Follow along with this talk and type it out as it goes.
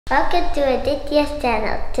Welcome to Aditya's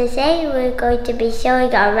channel. Today we're going to be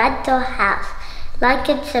showing our rental house. Like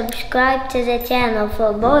and subscribe to the channel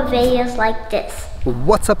for more videos like this.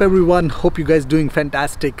 What's up everyone? Hope you guys doing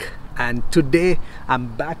fantastic. And today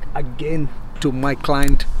I'm back again to my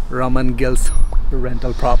client Raman Gill's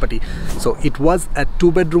rental property. So it was a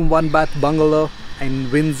 2-bedroom 1-bath bungalow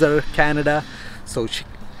in Windsor, Canada. So she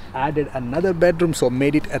added another bedroom, so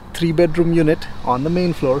made it a 3-bedroom unit on the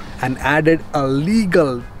main floor and added a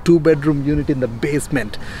legal 2-bedroom unit in the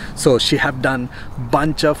basement. So she have done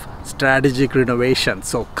bunch of strategic renovations.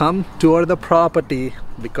 So come tour the property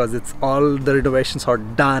because it's all the renovations are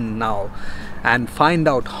done now, and find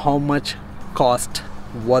out how much cost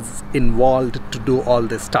was involved to do all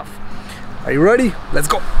this stuff. Are you ready? Let's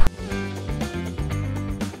go.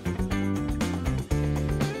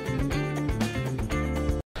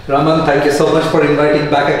 Raman, thank you so much for inviting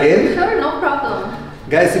back again. Sure, no problem.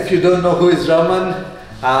 Guys, if you don't know who is Raman,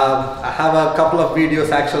 I have a couple of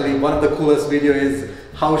videos actually. One of the coolest video is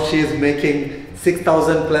how she is making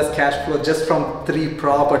 6,000 plus cash flow just from 3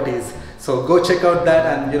 properties. So go check out that,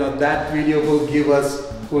 and that video will give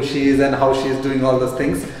us who she is and how she is doing all those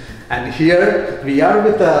things. And here we are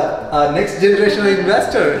with a next generation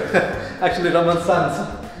investor, actually Raman's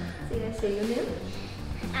son. Say your name.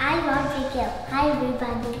 I want to go. Hi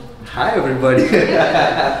everybody. Hi everybody.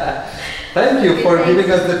 Thank you for giving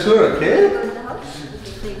us the tour, okay?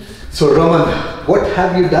 So Raman, what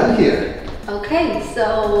have you done here? Okay,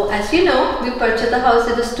 so as you know, we purchased the house.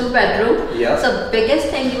 It was 2-bedroom. Yeah. So biggest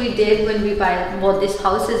thing we did when we bought this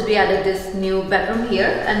house is we added this new bedroom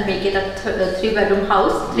here and make it a 3-bedroom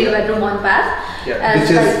house, 3-bedroom 1-bath. Yeah, which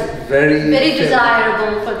is very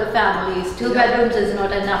desirable for the families. 2 bedrooms is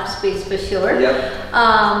not enough space for sure. Yep.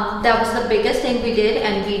 That was the biggest thing we did,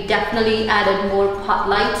 and we definitely added more pot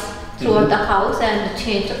lights throughout the house and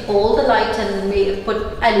changed all the lights and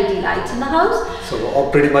put LED lights in the house. So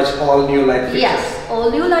pretty much all new light fixtures. Yes, all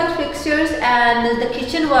new light fixtures, and the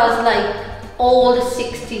kitchen was like old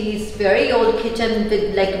 60s, very old kitchen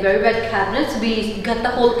with like very red cabinets. We got the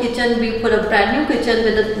whole kitchen, we put a brand new kitchen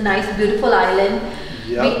with a nice beautiful island.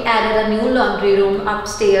 Yep. We added a new laundry room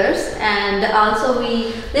upstairs, and also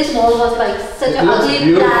this wall was like such an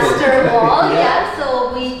ugly plaster wall. Yeah,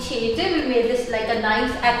 so we changed it. We made this like a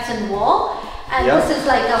nice accent wall, and this is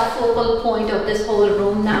like a focal point of this whole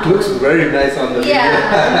room now. It looks very nice on the video.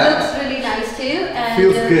 Yeah, it looks really nice too. And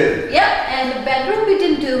feels good. Yeah, and the bedroom we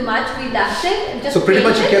didn't do much. We left it. Just so pretty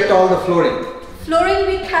much you kept all the flooring. Flooring,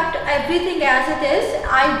 we kept everything as it is.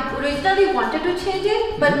 I originally wanted to change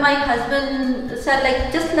it, but my husband said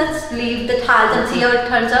like, just let's leave the tiles and see how it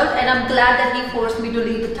turns out. And I'm glad that he forced me to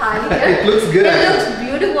leave the tile here. It looks good. It looks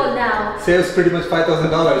beautiful now. Saves pretty much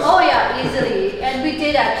 $5,000. Oh yeah, easily. And we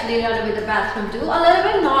did actually renovate the bathroom too. A little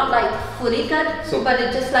bit, not like fully cut, but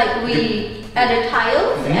it just like we added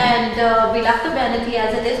tiles and we left the vanity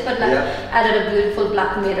as it is, but like added a beautiful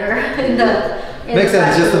black mirror in the Makes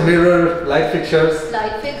sense, just a mirror, light fixtures,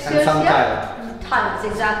 and some tile. Tiles,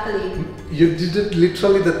 exactly. You did it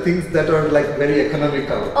literally the things that are like very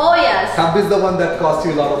economical. Oh yes. Sub is the one that cost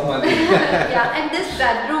you a lot of money. Yeah, and this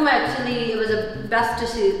bedroom actually, it was the best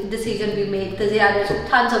decision we made because it added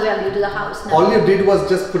tons of value to the house now. All you did was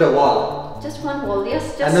just put a wall. Just one wall,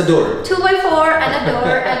 yes. Just and a door. 2x4 and a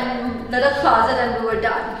door and little closet, and we were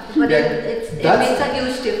done. But it makes a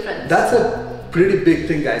huge difference. That's a pretty big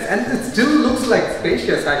thing, guys, and it still looks like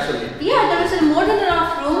spacious actually. Yeah, there was more than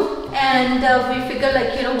enough room, and we figured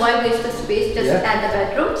like, why waste the space, just add the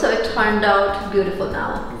bedroom. So it turned out beautiful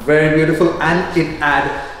now. Very beautiful, and it add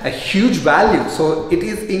a huge value. So it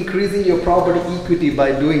is increasing your property equity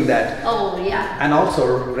by doing that. Oh yeah. And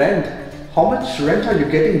also rent. How much rent are you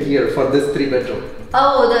getting here for this 3-bedroom?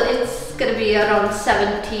 Oh, it's gonna be around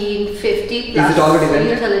 $1,750 plus is it already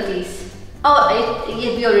rented? Utilities. Oh,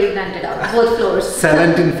 we already rented out both floors.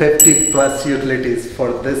 $1,750 plus utilities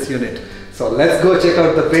for this unit. So let's go check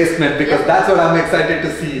out the basement because that's what I'm excited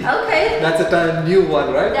to see. Okay. That's a new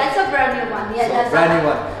one, right? That's a brand new one. Yeah, so that's a brand new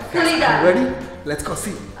one. Fully done. Ready? Let's go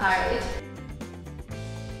see. Alright.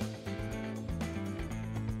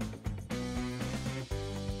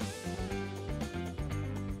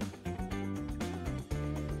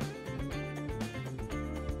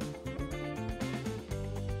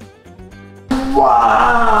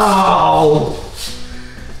 Wow!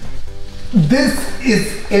 This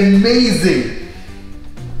is amazing.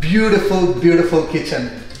 Beautiful, beautiful kitchen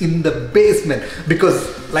in the basement. Because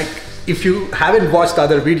like if you haven't watched the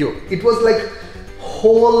other video, it was like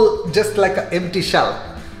whole, just like an empty shell.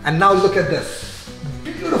 And now look at this.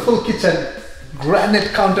 Beautiful kitchen,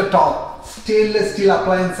 granite countertop, stainless steel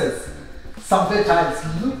appliances, subway tiles.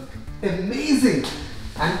 Look amazing.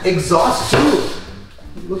 And exhaust too.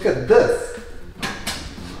 Look at this.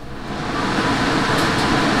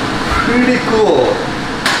 Pretty cool.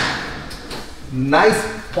 Nice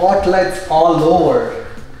spotlights all over.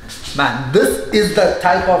 Man, this is the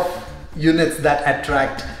type of units that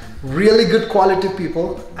attract really good quality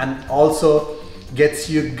people and also gets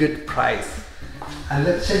you good price. And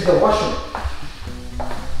let's check the washroom.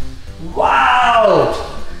 Wow!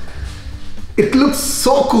 It looks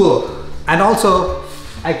so cool. And also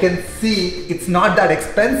I can see it's not that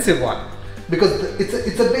expensive one because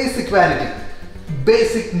it's a basic vanity,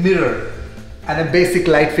 basic mirror and a basic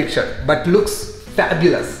light fixture, but looks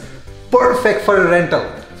fabulous. Perfect for a rental.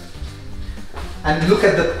 And look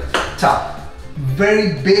at the tub.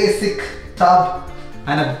 Very basic tub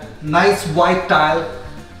and a nice white tile.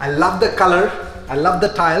 I love the color, I love the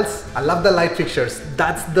tiles, I love the light fixtures.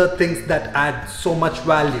 That's the things that add so much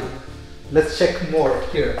value. Let's check more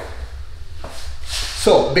here.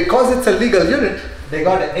 So because it's a legal unit, they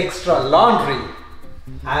got an extra laundry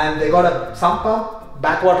and they got a sump pump,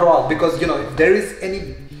 backwater valve, because you know if there is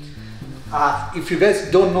any, if you guys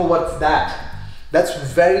don't know what's that's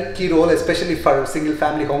very key role, especially for single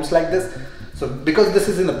family homes like this. So because this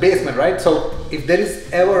is in the basement, right? So if there is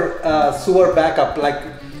ever a sewer backup, like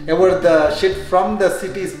ever the shit from the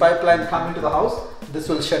city's pipeline come into the house, this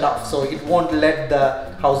will shut off. So it won't let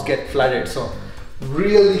the house get flooded. So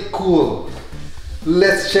really cool.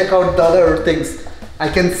 Let's check out the other things. I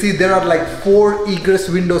can see there are like 4 egress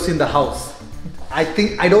windows in the house.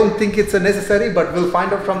 I don't think it's a necessary, but we'll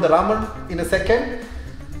find out from the Raman in a second.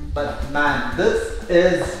 But man, this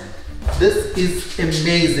is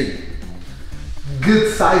amazing.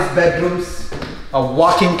 Good sized bedrooms, a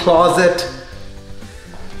walk-in closet.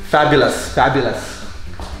 Fabulous, fabulous.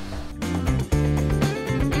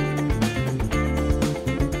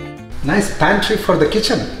 Nice pantry for the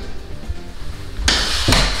kitchen.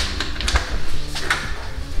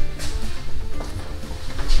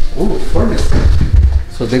 Oh, furnace.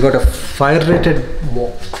 So they got a fire rated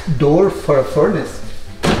door for a furnace.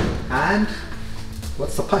 And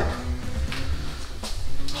what's the pipe?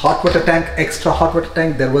 Hot water tank, extra hot water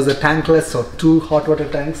tank. There was a tankless, so 2 hot water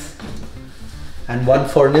tanks and 1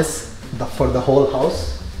 furnace for the whole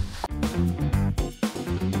house.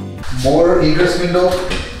 More egress window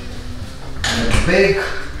and a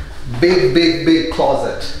big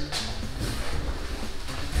closet.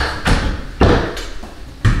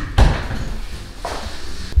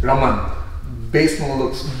 Raman, basement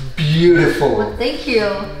looks beautiful. Well, thank you.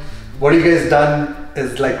 What you guys done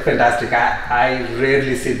is like fantastic. I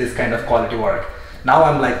rarely see this kind of quality work. Now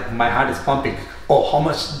I'm like, my heart is pumping. Oh, how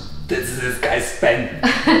much did this guy spend?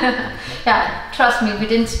 Yeah, trust me, we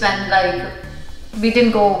didn't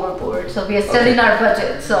go overboard. So we are still in our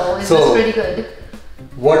budget. So it was pretty good.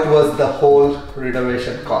 What was the whole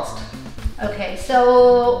renovation cost? Okay,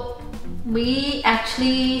 so we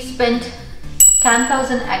actually spent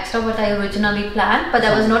 10,000 extra what I originally planned, but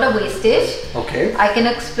that was not a wastage. Okay. I can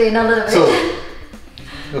explain a little bit. So,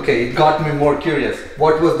 okay, it got me more curious.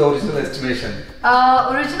 What was the original estimation?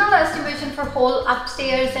 Original estimation for whole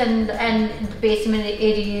upstairs and basement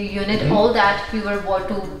ADU unit, all that we were about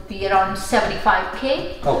to be around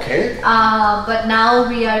 75k. Okay. But now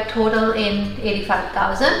we are total in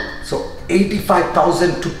 85,000. So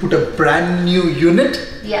 85,000 to put a brand new unit?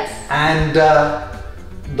 Yes. And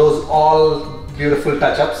those all beautiful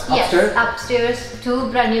touch-ups upstairs? Yes, upstairs, 2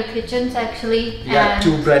 brand new kitchens actually. Yeah, and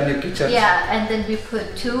 2 brand new kitchens. Yeah, and then we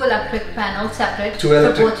put 2 electric panels separate 2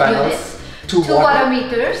 electric for both panels, units. 2 water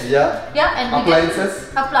meters. Yeah. Yeah, and appliances.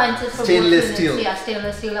 Appliances for stainless both steel. units. Yeah,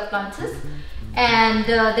 stainless steel appliances. And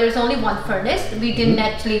there's only 1 furnace. We didn't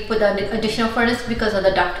actually put an additional furnace because of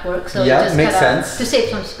the duct work. So yeah, just makes sense. To save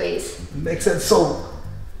some space. Makes sense. So,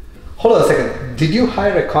 hold on a second. Did you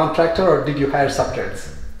hire a contractor or did you hire subtrades?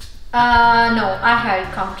 No, I hired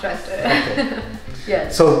contractor. Okay. Yeah.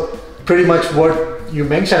 So pretty much what you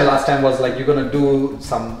mentioned last time was like you're gonna do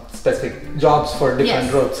some specific jobs for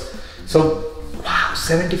different roads. So wow,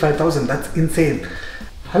 75,000, that's insane.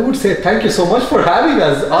 I would say thank you so much for having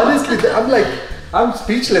us. Honestly, I'm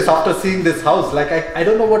speechless after seeing this house. Like I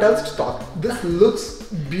don't know what else to talk. This looks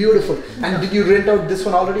beautiful. And did you rent out this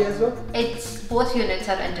one already as well? It's both units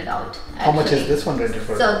are rented out. Actually. How much is this one rented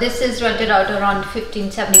for? So this is rented out around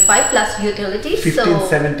 1575 plus utilities.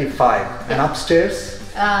 1575. And upstairs?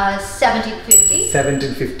 1750.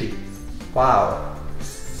 1750. Wow.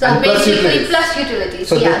 So and basically plus utilities.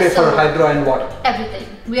 So they pay for hydro and water? Everything.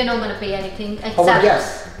 We are not going to pay anything except. How about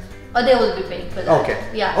gas? Oh, they will be paying for that. Okay.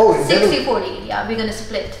 Yeah. Oh, 60-40. Yeah, we're going to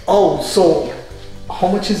split. Oh, so how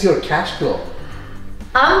much is your cash flow?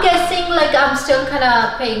 I'm guessing like I'm still kind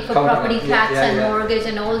of paying for property tax and yeah. mortgage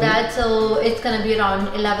and all that, so it's gonna be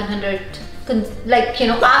around 1100, like, you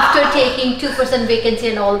know, after taking 2% vacancy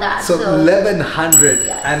and all that. So 1100,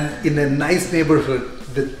 yes. And in a nice neighborhood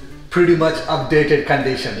with pretty much updated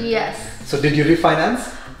condition. Yes. So did you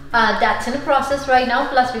refinance? That's in the process right now,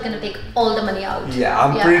 plus we're gonna take all the money out. Yeah,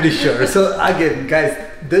 I'm pretty sure. So again, guys,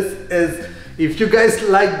 this is, if you guys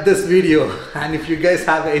like this video and if you guys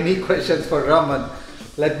have any questions for Raman,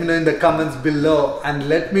 let me know in the comments below and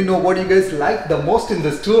let me know what you guys like the most in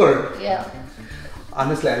this tour. Yeah.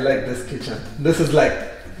 Honestly, I like this kitchen. This is like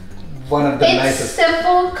one of the nicest. It's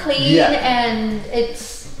simple, clean, and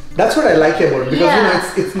that's what I like about it, because Yeah. you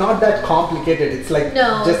know, it's not that complicated. It's like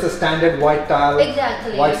just a standard white tile,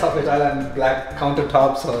 Exactly. white soffit tile and black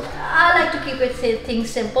countertop. So I like to keep it things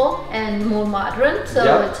simple and more modern, so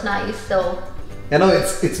it's nice. So you know,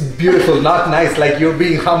 it's beautiful, not nice. Like you're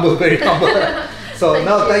being humble, very humble. So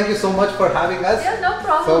thank you so much for having us. Yeah, no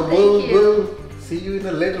problem. So we'll see you in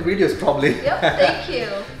the later videos probably. Yep, thank you.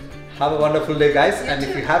 Have a wonderful day, guys. And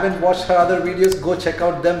if you haven't watched her other videos, go check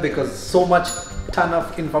out them, because so much ton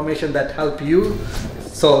of information that help you.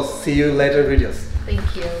 So see you later videos.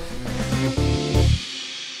 Thank you.